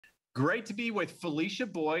Great to be with Felicia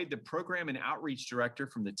Boyd, the Program and Outreach Director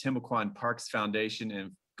from the Timucuan Parks Foundation.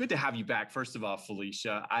 And good to have you back, first of all,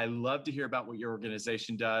 Felicia. I love to hear about what your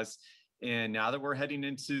organization does. And now that we're heading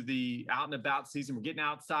into the out and about season, we're getting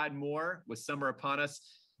outside more with summer upon us.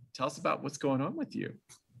 Tell us about what's going on with you.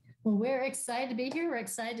 Well, we're excited to be here. We're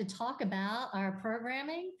excited to talk about our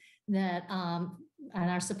programming that and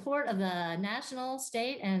our support of the national,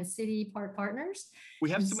 state, and city park partners. We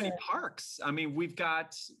have so many parks. I mean, we've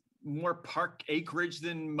got more park acreage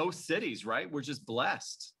than most cities, right? We're just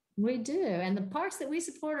blessed. We do. And the parks that we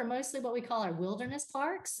support are mostly what we call our wilderness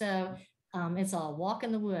parks. So it's a walk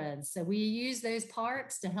in the woods. So we use those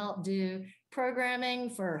parks to help do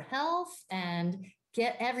programming for health and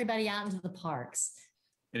get everybody out into the parks.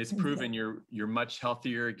 And it's proven you're much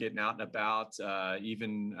healthier getting out and about.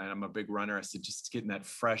 Even I'm a big runner. I said just getting that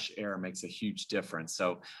fresh air makes a huge difference.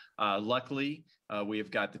 So luckily, we have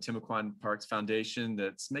got the Timucuan Parks Foundation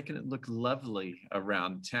that's making it look lovely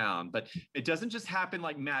around town. But it doesn't just happen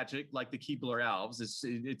like magic, like the Keebler Elves.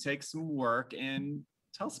 It takes some work. And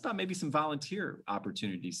tell us about maybe some volunteer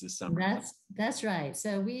opportunities this summer. That's right.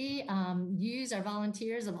 So we use our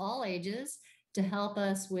volunteers of all ages to help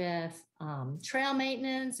us with trail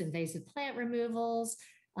maintenance, invasive plant removals,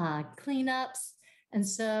 cleanups. And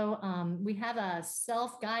so we have a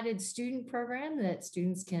self-guided student program that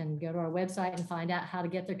students can go to our website and find out how to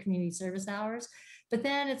get their community service hours. But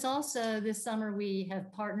then it's also this summer, we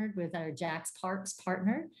have partnered with our Jack's Parks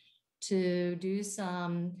partner to do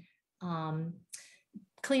some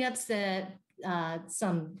cleanups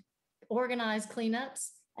some organized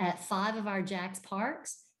cleanups at 5 of our Jack's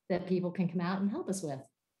Parks that people can come out and help us with.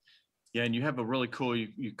 Yeah, and you have a really cool,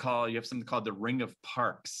 you have something called the Ring of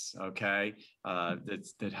Parks, okay?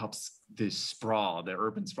 That helps this sprawl, the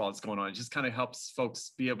urban sprawl that's going on. It just kind of helps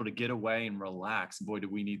folks be able to get away and relax. Boy, do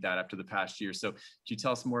we need that after the past year. So could you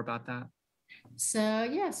tell us more about that?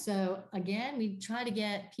 So again, we try to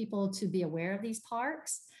get people to be aware of these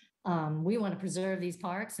parks. We want to preserve these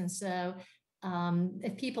parks. And so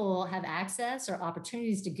if people have access or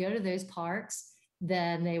opportunities to go to those parks,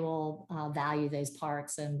 then they will value those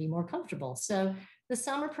parks and be more comfortable. So the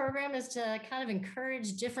summer program is to kind of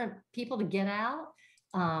encourage different people to get out.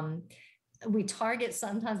 Sometimes we target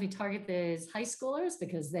those high schoolers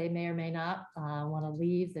because they may or may not want to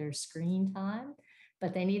leave their screen time,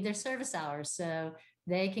 but they need their service hours. So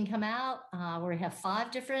they can come out. We have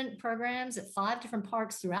 5 different programs at 5 different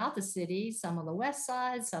parks throughout the city, some on the west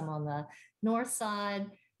side, some on the north side,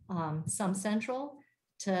 some central,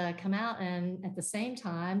 to come out and at the same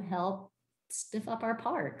time help spiff up our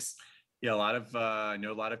parks. Yeah, I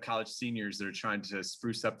know a lot of college seniors that are trying to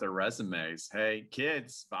spruce up their resumes. Hey,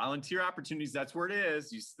 kids, volunteer opportunities, that's where it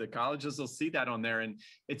is. The colleges will see that on there, and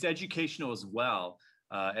it's educational as well.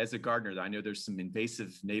 As a gardener, I know there's some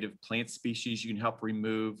invasive native plant species you can help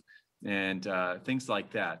remove and things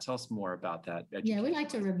like that. Tell us more about that. Yeah, we like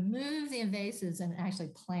to remove the invasives and actually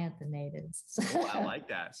plant the natives. Oh, I like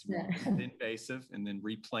that. So invasive and then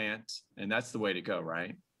replant. And that's the way to go,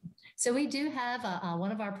 right? So we do have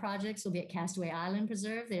one of our projects will be at Castaway Island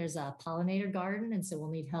Preserve. There's a pollinator garden. And so we'll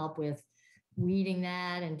need help with weeding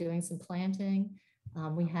that and doing some planting.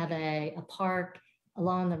 We have a park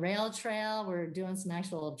along the rail trail. We're doing some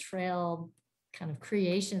actual trail kind of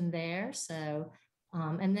creation there. So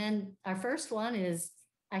and then our first one is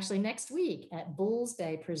actually next week at Bulls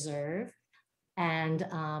Bay Preserve. And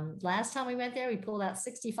last time we went there, we pulled out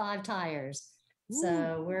 65 tires. Ooh,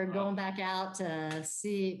 so we're going back out to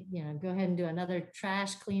see, go ahead and do another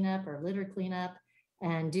trash cleanup or litter cleanup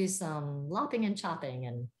and do some lopping and chopping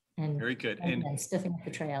and very good. And stiffing up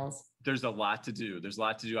the trails. There's a lot to do. There's a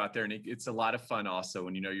lot to do out there. And it's a lot of fun also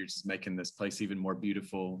when you're just making this place even more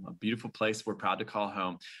beautiful, a beautiful place we're proud to call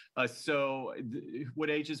home. So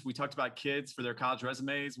what ages? We talked about kids for their college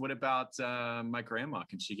resumes. What about my grandma?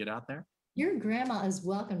 Can she get out there? Your grandma is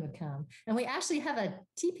welcome to come. And we actually have a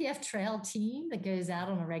TPF trail team that goes out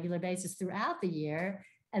on a regular basis throughout the year.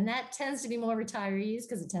 And that tends to be more retirees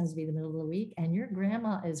because it tends to be the middle of the week. And your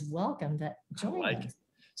grandma is welcome to join us.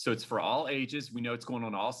 So it's for all ages. We know it's going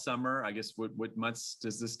on all summer. I guess what months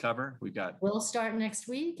does this cover? We'll start next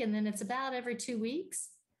week, and then it's about every 2 weeks.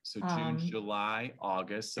 So June, July,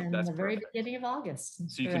 August. So and that's the very beginning of August.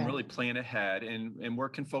 So you can really plan ahead. And where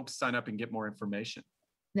can folks sign up and get more information?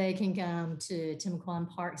 They can come to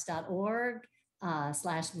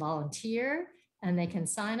timucuanparks.org/volunteer, and they can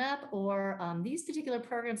sign up, or these particular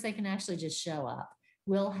programs, they can actually just show up.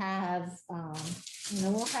 We'll have,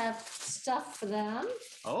 we'll have stuff for them.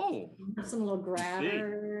 Oh, we'll have some little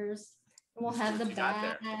grabbers. And we'll have the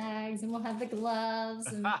bags, and we'll have the gloves,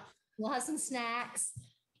 and we'll have some snacks.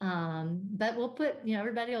 But we'll put,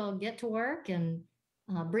 everybody will get to work and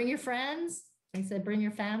bring your friends. Like I said, bring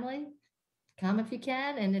your family. Come if you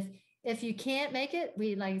can. And if you can't make it,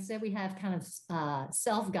 like I said, we have kind of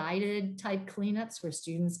self-guided type cleanups where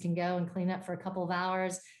students can go and clean up for a couple of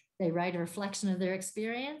hours. They write a reflection of their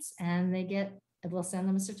experience and we'll send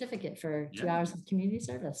them a certificate for 2 hours of community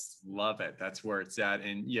service. Love it. That's where it's at.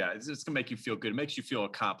 And yeah, it's going to make you feel good. It makes you feel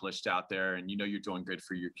accomplished out there and you're doing good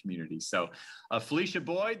for your community. So Felicia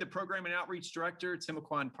Boyd, the Program and Outreach Director,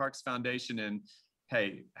 Timucuan Parks Foundation. And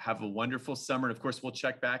hey, have a wonderful summer. And of course, we'll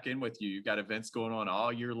check back in with you. You've got events going on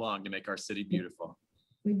all year long to make our city beautiful.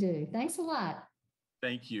 We do. Thanks a lot.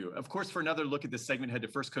 Thank you. Of course, for another look at this segment, head to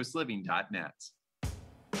firstcoastliving.net.